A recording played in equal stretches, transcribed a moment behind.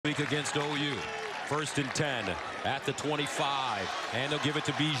week against OU. 1st and 10 at the 25. And they'll give it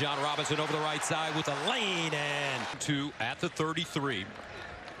to Bijan Robinson over the right side with a lane and 2 at the 33.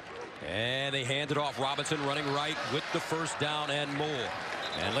 And they hand it off. Robinson running right with the first down and more.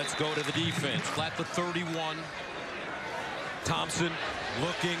 And let's go to the defense. At the 31. Thompson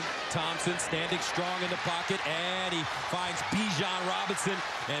looking. Thompson standing strong in the pocket. And he finds Bijan Robinson.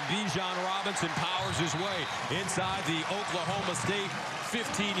 And Bijan Robinson powers his way inside the Oklahoma State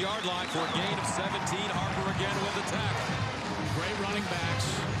 15-yard line for a gain of 17. Harper again with the tackle. Great running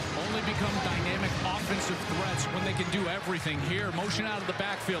backs only become dynamic offensive threats when they can do everything. Here, motion out of the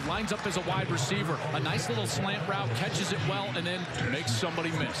backfield, lines up as a wide receiver. A nice little slant route, catches it well, and then makes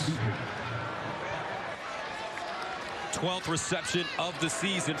somebody miss. 12th reception of the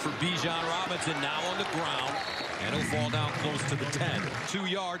season for Bijan Robinson, now on the ground. And he'll fall down close to the 10,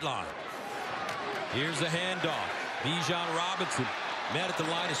 2-yard line. Here's the handoff. Bijan Robinson met at the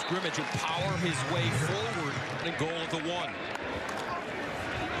line of scrimmage and power his way forward and goal at the 1.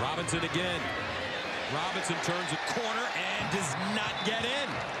 Robinson again. Robinson turns a corner and does not get in.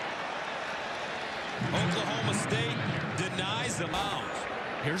 Oklahoma State denies them out.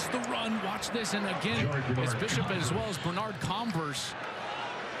 Here's the run. Watch this. And again, it's Bishop as well as Bernard Converse.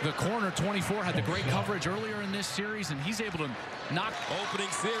 The corner, 24, had the great coverage earlier in this series, and he's able to knock. Opening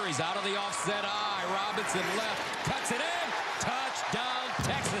series out of the offset eye. Robinson left, cuts it in. Touchdown,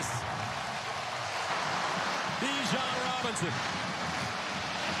 Texas. Bijan Robinson.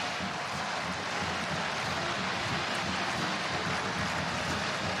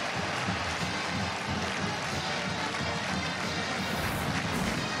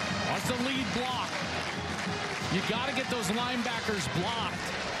 What's the lead block? You got to get those linebackers blocked.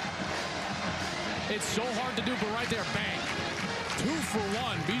 It's so hard to do, but right there, bang. 2 for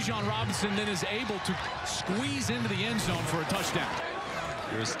 1. Bijan Robinson then is able to squeeze into the end zone for a touchdown.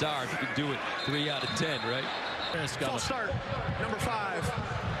 You're a star if you can do it 3 out of 10, right? False start, number 5.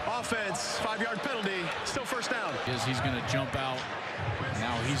 Offense, 5-yard penalty, still first down. He's going to jump out.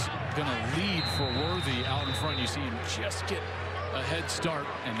 Now he's going to lead for Worthy out in front. You see him just get a head start,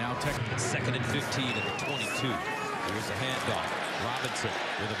 and now Texas. 2nd and 15 at the 22. Here's the handoff. Robinson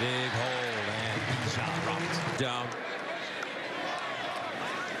with a big hole, and Bijan Robinson down.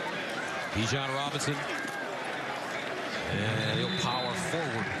 Bijan Robinson, and he'll power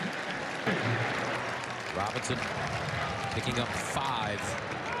forward. Robinson picking up 5.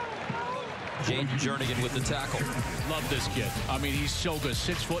 Jaden Jernigan with the tackle. Love this kid. I mean, he's so good.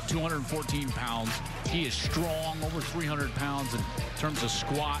 6 foot, 214 pounds. He is strong, over 300 pounds in terms of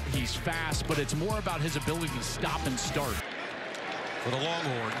squat. He's fast, but it's more about his ability to stop and start. For the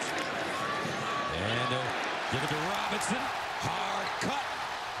Longhorns. And they'll give it to Robinson. Hard cut.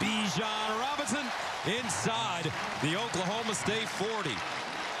 Bijan Robinson inside the Oklahoma State 40.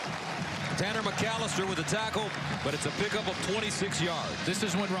 Tanner McAllister with a tackle, but it's a pickup of 26 yards. This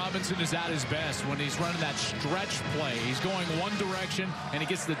is when Robinson is at his best, when he's running that stretch play. He's going one direction, and he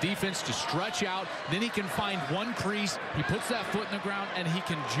gets the defense to stretch out. Then he can find one crease. He puts that foot in the ground, and he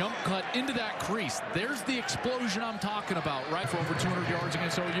can jump cut into that crease. There's the explosion I'm talking about, right, for over 200 yards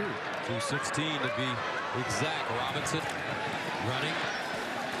against OU. 216 to be exact. Robinson running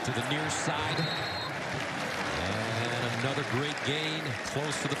to the near side. Another great gain,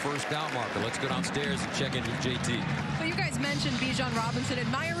 close to the first down marker. Let's go downstairs and check in with JT. Well, you guys mentioned Bijan Robinson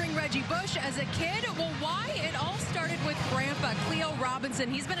admiring Reggie Bush as a kid. Well, why? It all started with Grandpa Cleo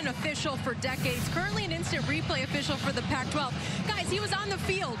Robinson. He's been an official for decades, currently an instant replay official for the Pac-12. Guys, he was on the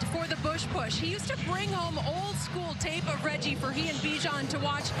field for the Bush push. He used to bring home old school tape of Reggie for he and Bijan to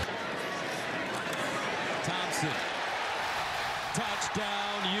watch. Thompson.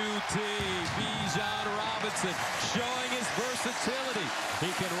 Touchdown, UT. Bijan Robinson showing his versatility. He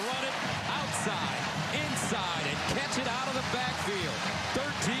can run it outside, inside, and catch it out of the backfield.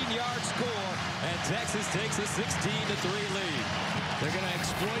 13-yard score, and Texas takes a 16-3 lead. They're going to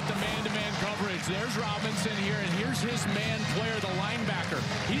exploit the man-to-man coverage. There's Robinson here, and here's his man player, the linebacker.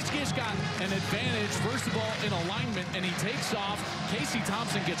 He's just got an advantage, first of all, in alignment, and he takes off. Casey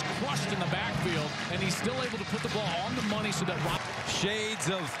Thompson gets crushed in the backfield, and he's still able to put the ball on the money so that shades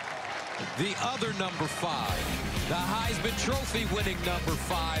of the other number 5, the Heisman Trophy winning number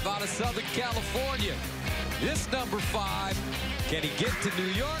 5 out of Southern California. This number 5, can he get to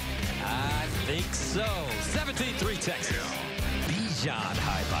New York? I think so. 17-3 Texas. Bijan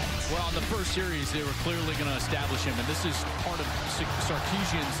highlights. Well, in the first series, they were clearly going to establish him, and this is part of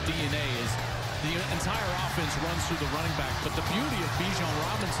Sarkisian's DNA is The entire offense runs through the running back, but the beauty of Bijan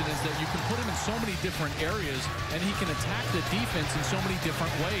Robinson is that you can put him in so many different areas, and he can attack the defense in so many different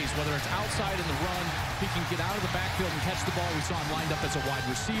ways, whether it's outside in the run, he can get out of the backfield and catch the ball. We saw him lined up as a wide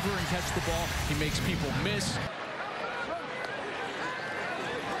receiver and catch the ball. He makes people miss.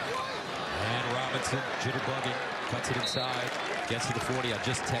 And Robinson, jitterbugging, cuts it inside, gets to the 40.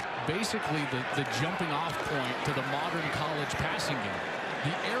 Basically, the jumping off point to the modern college passing game.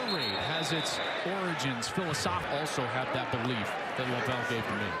 The air raid has its origins. Philosoph also had that belief that Lavelle gave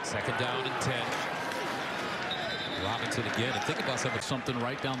to me. Second down and 10. Robinson again. And think about something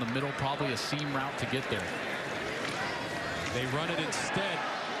right down the middle, probably a seam route to get there. They run it instead.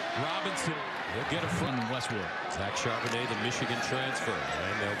 Robinson will get a from Westwood. Zach Charbonnet, the Michigan transfer.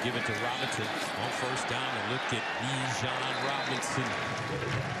 And they'll give it to Robinson on first down. And look at Bijan Robinson.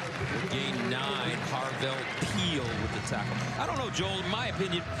 Gain 9. Harvell Peel with the tackle. I don't know, Joel. In my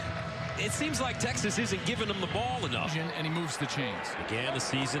opinion, it seems like Texas isn't giving them the ball enough. And he moves the chains. Began the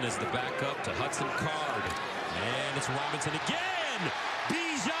season as the backup to Hudson Card. And it's Robinson again.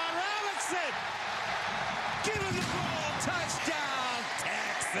 Bijan Robinson. Give him the ball. Touchdown,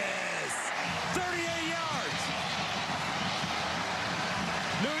 Texas. 38 yards.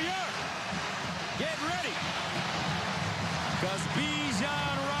 New York, get ready. Because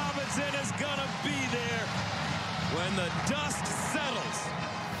Bijan Robinson is going to be there when the dust settles.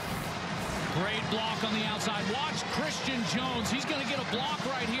 Great block on the outside. Watch Christian Jones. He's going to get a block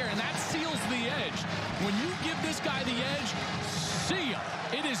right here, and that seals the edge. When you give this guy the edge, see ya.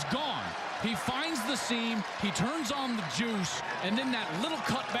 It is gone. He finds the seam, he turns on the juice, and then that little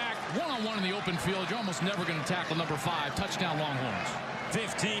cutback, one-on-one in the open field. You're almost never going to tackle number 5. Touchdown Longhorns.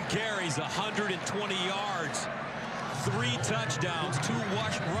 15 carries, 120 yards. 3 touchdowns, 2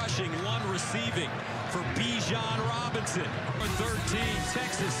 rushing, 1 receiving for Bijan Robinson. Number 13,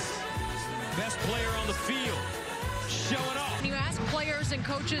 Texas, best player on the field, showing off. When you ask players and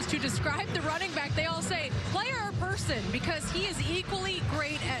coaches to describe the running back, they all say player or person, because he is equally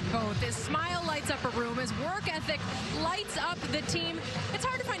great at both. His smile lights up a room. His work ethic lights up the team. It's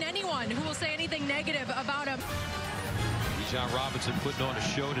hard to find anyone who will say anything negative about him. Bijan Robinson putting on a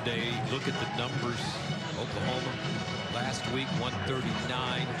show today. Look at the numbers. Oklahoma last week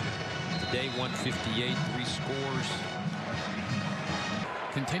 139. Today 158. 3 scores.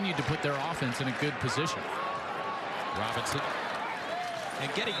 Continued to put their offense in a good position. Robinson.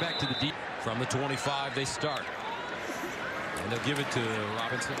 And getting back to the deep. From the 25 they start. And they'll give it to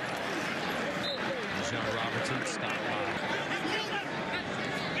Robinson. Bijan Robinson stop line.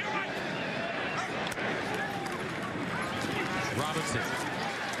 Robinson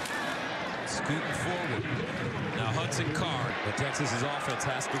scooting forward. Now Hudson Card. But Texas's offense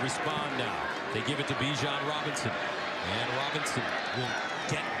has to respond now. They give it to Bijan Robinson. And Robinson will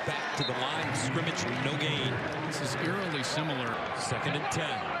get back to the line of scrimmage. No gain. This is eerily similar. Second and 10.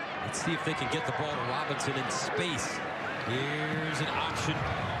 Let's see if they can get the ball to Robinson in space. Here's an option.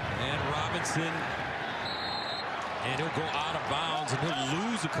 And Robinson. And he'll go out of bounds, and he'll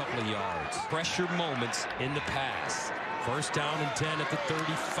lose a couple of yards. Pressure moments in the pass. First down and 10 at the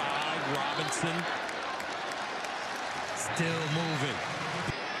 35. Robinson still moving.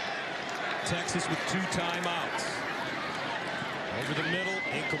 Texas with 2 timeouts. Over the middle,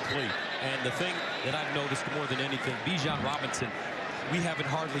 incomplete. And the thing that I've noticed more than anything, Bijan Robinson, we haven't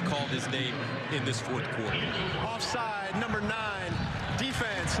hardly called his name in this 4th quarter. Offside, number 9.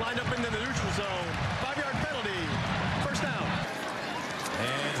 Defense lined up into the neutral zone. 5-yard penalty. First down.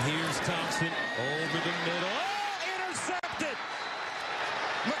 And here's Thompson over the middle. Oh, intercepted!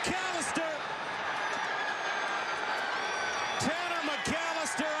 McAllister. Tanner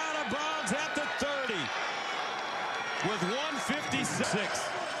McAllister out of bounds at the 30. With 1:56.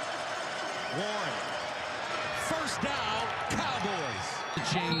 Warren. First down, Cowboys. The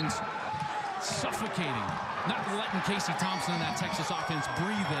chains suffocating, not letting Casey Thompson and that Texas offense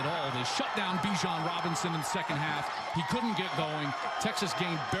breathe at all. They shut down Bijan Robinson in the second half. He couldn't get going. Texas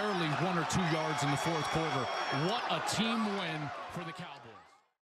gained barely 1 or 2 yards in the 4th quarter. What a team win for the Cowboys.